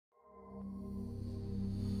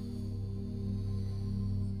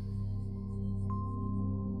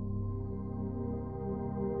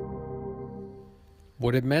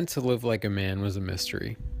What it meant to live like a man was a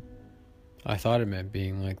mystery. I thought it meant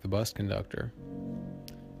being like the bus conductor.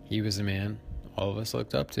 He was a man all of us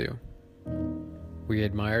looked up to. We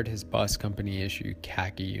admired his bus company issue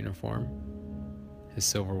khaki uniform, his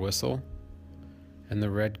silver whistle, and the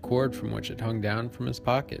red cord from which it hung down from his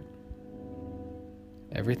pocket.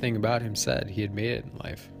 Everything about him said he had made it in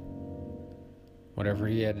life. Whatever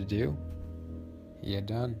he had to do, he had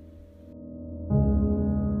done.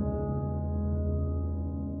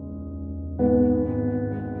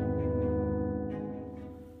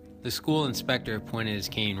 The school inspector pointed his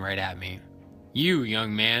cane right at me. "You,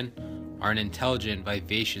 young man, are an intelligent,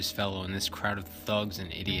 vivacious fellow in this crowd of thugs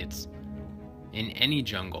and idiots. In any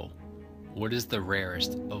jungle, what is the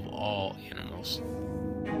rarest of all animals?"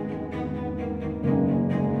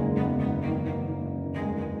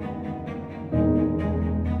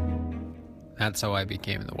 That's how I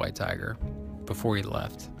became the White Tiger. Before he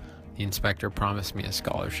left, the inspector promised me a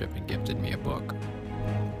scholarship and gifted me a book.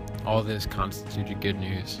 All this constituted good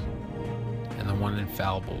news, and the one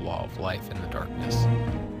infallible law of life in the darkness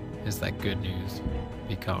is that good news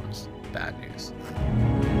becomes bad news.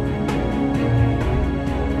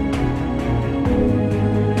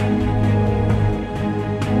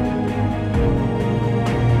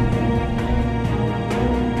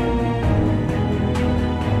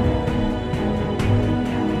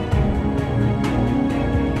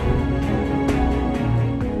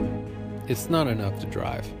 It's not enough to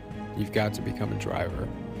drive. You've got to become a driver.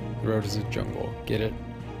 The road is a jungle, get it?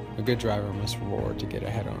 A good driver must roar to get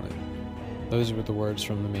ahead on it. Those were the words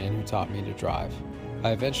from the man who taught me to drive.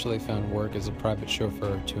 I eventually found work as a private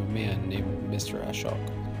chauffeur to a man named Mr. Ashok.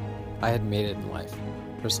 I had made it in life,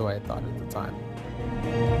 or so I had thought at the time.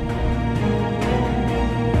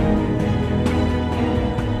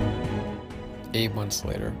 8 months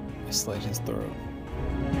later, I slit his throat.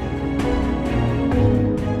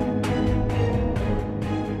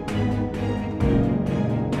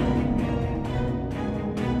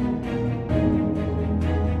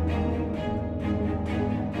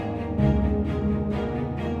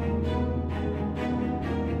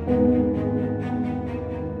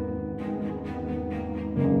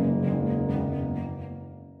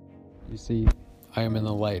 You see, I am in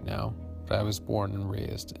the light now, but I was born and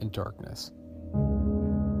raised in darkness.